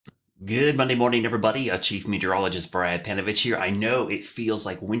Good Monday morning, everybody. Chief Meteorologist Brad Panovich here. I know it feels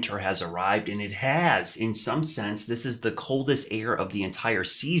like winter has arrived, and it has. In some sense, this is the coldest air of the entire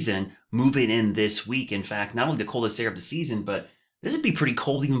season moving in this week. In fact, not only the coldest air of the season, but this would be pretty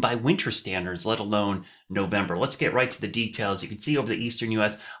cold even by winter standards, let alone November. Let's get right to the details. You can see over the eastern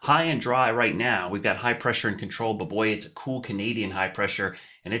U.S., high and dry right now. We've got high pressure in control, but boy, it's a cool Canadian high pressure,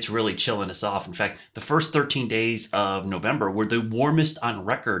 and it's really chilling us off. In fact, the first 13 days of November were the warmest on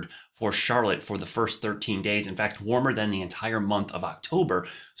record for Charlotte for the first 13 days. In fact, warmer than the entire month of October.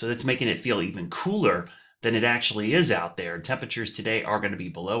 So that's making it feel even cooler than it actually is out there. Temperatures today are going to be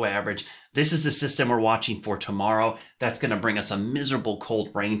below average. This is the system we're watching for tomorrow. That's going to bring us a miserable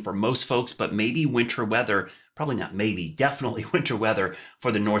cold rain for most folks, but maybe winter weather, probably not maybe, definitely winter weather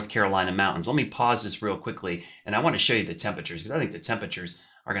for the North Carolina mountains. Let me pause this real quickly, and I want to show you the temperatures because I think the temperatures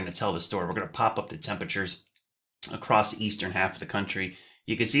are going to tell the story. We're going to pop up the temperatures across the eastern half of the country.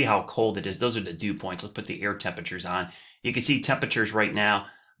 You can see how cold it is. Those are the dew points. Let's put the air temperatures on. You can see temperatures right now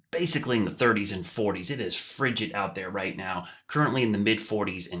basically in the 30s and 40s. It is frigid out there right now. Currently in the mid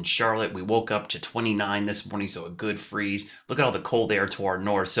 40s in Charlotte. We woke up to 29 this morning, so a good freeze. Look at all the cold air to our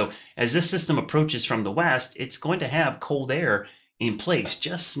north. So as this system approaches from the west, it's going to have cold air in place,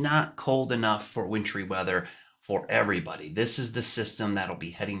 just not cold enough for wintry weather for everybody. This is the system that'll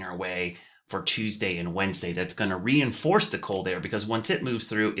be heading our way for Tuesday and Wednesday. That's going to reinforce the cold air because once it moves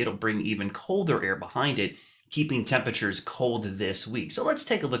through, it'll bring even colder air behind it, keeping temperatures cold this week. So let's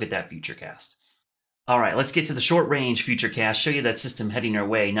take a look at that futurecast. All right, let's get to the short range futurecast, show you that system heading our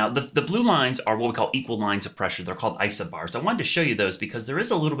way. Now, the blue lines are what we call equal lines of pressure. They're called isobars. I wanted to show you those because there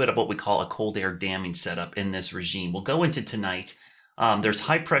is a little bit of what we call a cold air damming setup in this regime. We'll go into tonight. There's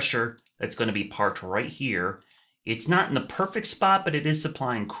high pressure that's going to be parked right here. It's not in the perfect spot, but it is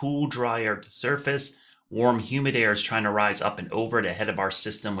supplying cool, dry air to surface. Warm, humid air is trying to rise up and over it ahead of our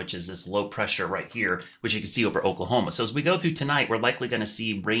system, which is this low pressure right here, which you can see over Oklahoma. So as we go through tonight, we're likely going to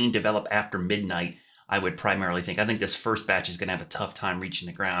see rain develop after midnight, I would primarily think. I think this first batch is going to have a tough time reaching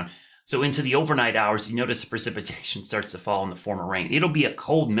the ground. So into the overnight hours, you notice the precipitation starts to fall in the form of rain. It'll be a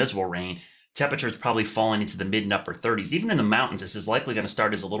cold, miserable rain. Temperatures probably falling into the mid and upper 30s. Even in the mountains, this is likely going to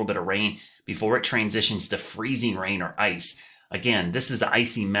start as a little bit of rain before it transitions to freezing rain or ice. Again, this is the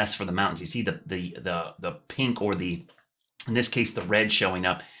icy mess for the mountains. You see the pink or in this case, the red showing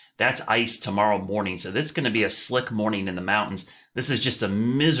up. That's ice tomorrow morning. So this is going to be a slick morning in the mountains. This is just a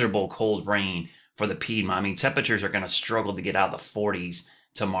miserable cold rain for the Piedmont. I mean, temperatures are going to struggle to get out of the 40s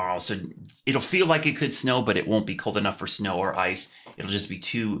tomorrow. So it'll feel like it could snow, but it won't be cold enough for snow or ice. It'll just be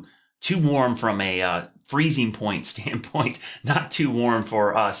too warm from a freezing point standpoint, not too warm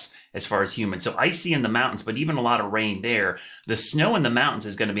for us as far as humans. So icy in the mountains, but even a lot of rain there. The snow in the mountains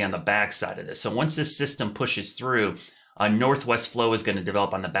is going to be on the backside of this. So once this system pushes through, a northwest flow is going to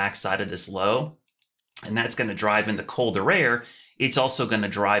develop on the backside of this low, and that's going to drive in the colder air. It's also going to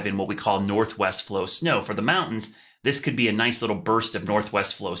drive in what we call northwest flow snow. For the mountains, this could be a nice little burst of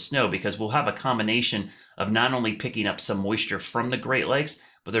northwest flow snow because we'll have a combination of not only picking up some moisture from the Great Lakes,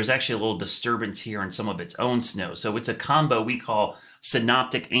 but there's actually a little disturbance here in some of its own snow. So it's a combo we call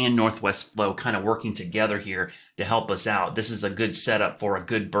synoptic and northwest flow kind of working together here to help us out. This is a good setup for a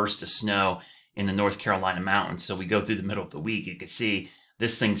good burst of snow in the North Carolina mountains. So we go through the middle of the week, you can see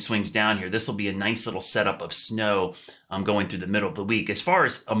this thing swings down here. This will be a nice little setup of snow going through the middle of the week. As far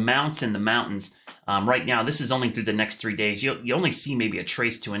as amounts in the mountains, right now, this is only through the next 3 days. You only see maybe a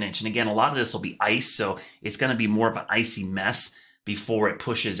trace to an inch. And again, a lot of this will be ice, so it's going to be more of an icy mess before it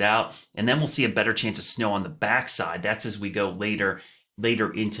pushes out. And then we'll see a better chance of snow on the backside. That's as we go later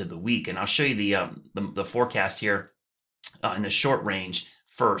into the week. And I'll show you the forecast here in the short range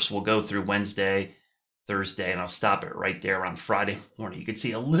first. We'll go through Wednesday, Thursday, and I'll stop it right there on Friday morning. You can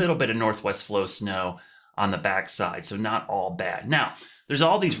see a little bit of northwest flow snow on the backside, so not all bad. Now, there's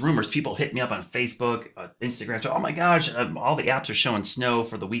all these rumors. People hit me up on Facebook, Instagram. So, oh my gosh, all the apps are showing snow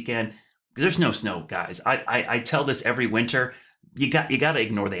for the weekend. There's no snow, guys. I tell this every winter. You got to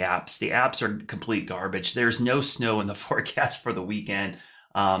ignore the apps. The apps are complete garbage. There's no snow in the forecast for the weekend.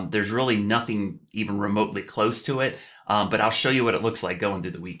 There's really nothing even remotely close to it. But I'll show you what it looks like going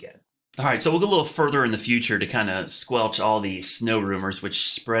through the weekend. All right, so we'll go a little further in the future to kind of squelch all the snow rumors, which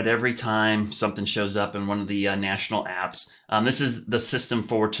spread every time something shows up in one of the national apps. This is the system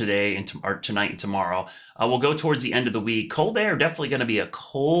for today and tonight and tomorrow. We'll go towards the end of the week. Cold air, definitely going to be a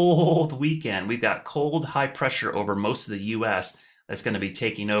cold weekend. We've got cold, high pressure over most of the U.S. that's going to be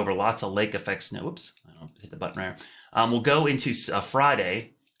taking over. Lots of lake effect snow. Oops, I don't hit the button right. We'll go into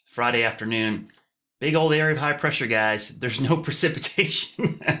Friday afternoon. Big old area of high pressure, guys. There's no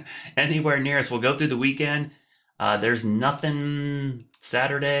precipitation anywhere near us. We'll go through the weekend. There's nothing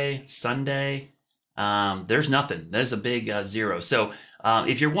Saturday, Sunday, there's nothing. There's a big zero. So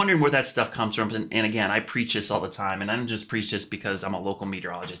if you're wondering where that stuff comes from, and again, I preach this all the time, and I don't just preach this because I'm a local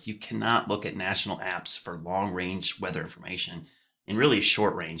meteorologist. You cannot look at national apps for long-range weather information and really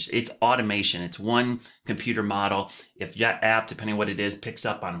short range. It's automation. It's one computer model. If that app, depending on what it is, picks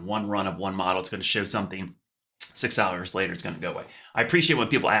up on one run of one model, it's going to show something. 6 hours later, it's going to go away. I appreciate when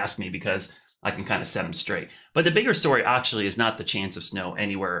people ask me because I can kind of set them straight. But the bigger story actually is not the chance of snow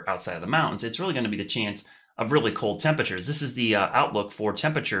anywhere outside of the mountains. It's really going to be the chance of really cold temperatures. This is the outlook for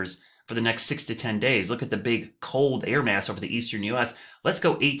temperatures for the next 6 to 10 days. Look at the big cold air mass over the eastern U.S. Let's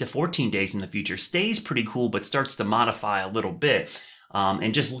go 8 to 14 days in the future. Stays pretty cool, but starts to modify a little bit.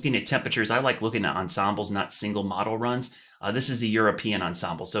 And just looking at temperatures, I like looking at ensembles, not single model runs. This is the European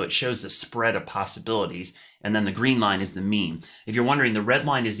ensemble, so it shows the spread of possibilities. And then the green line is the mean. If you're wondering, the red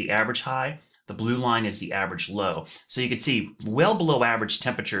line is the average high. The blue line is the average low. So you can see well below average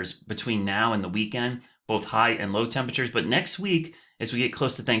temperatures between now and the weekend, both high and low temperatures. But next week, as we get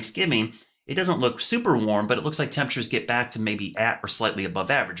close to Thanksgiving, it doesn't look super warm, but it looks like temperatures get back to maybe at or slightly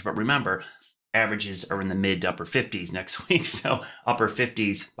above average. But remember, averages are in the mid to upper 50s next week. So upper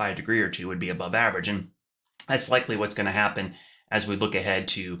 50s by a degree or two would be above average. And that's likely what's going to happen as we look ahead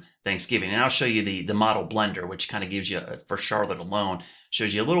to Thanksgiving. And I'll show you the model blender, which kind of gives you, for Charlotte alone,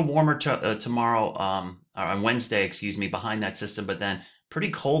 shows you a little warmer tomorrow, on Wednesday, excuse me, behind that system, but then pretty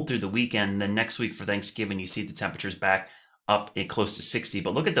cold through the weekend. And then next week for Thanksgiving, you see the temperatures back up at close to 60.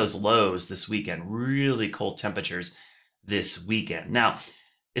 But look at those lows this weekend, really cold temperatures this weekend. Now,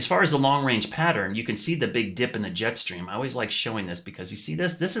 as far as the long-range pattern, you can see the big dip in the jet stream. I always like showing this because you see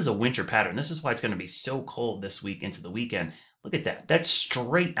this? This is a winter pattern. This is why it's going to be so cold this week into the weekend. Look at that. That's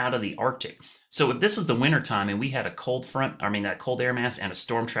straight out of the Arctic. So if this was the winter time and we had a cold front, that cold air mass and a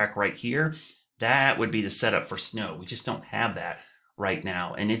storm track right here, that would be the setup for snow. We just don't have that right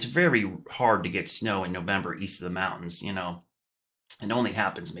now. And it's very hard to get snow in November east of the mountains. It only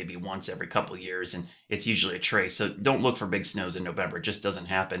happens maybe once every couple of years, and it's usually a trace. So don't look for big snows in November. It just doesn't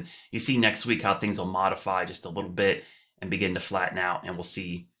happen. You see next week how things will modify just a little bit and begin to flatten out, and we'll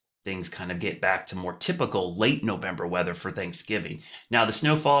see things kind of get back to more typical late November weather for Thanksgiving. Now, the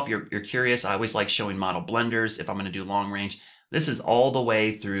snowfall, if you're curious, I always like showing model blenders if I'm going to do long range. This is all the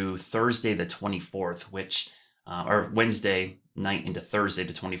way through Thursday the 24th, or Wednesday night into Thursday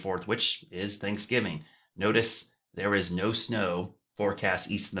the 24th, which is Thanksgiving. Notice there is no snow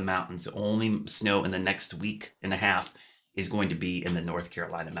forecast east of the mountains. The only snow in the next week and a half is going to be in the North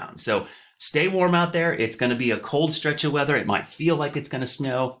Carolina mountains. So stay warm out there. It's going to be a cold stretch of weather. It might feel like it's going to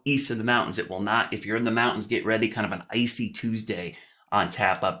snow east of the mountains. It will not. If you're in the mountains, get ready. Kind of an icy Tuesday on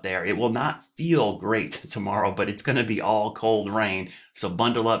tap up there. It will not feel great tomorrow, but it's going to be all cold rain. So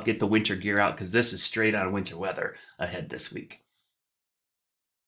bundle up, get the winter gear out, because this is straight on winter weather ahead this week.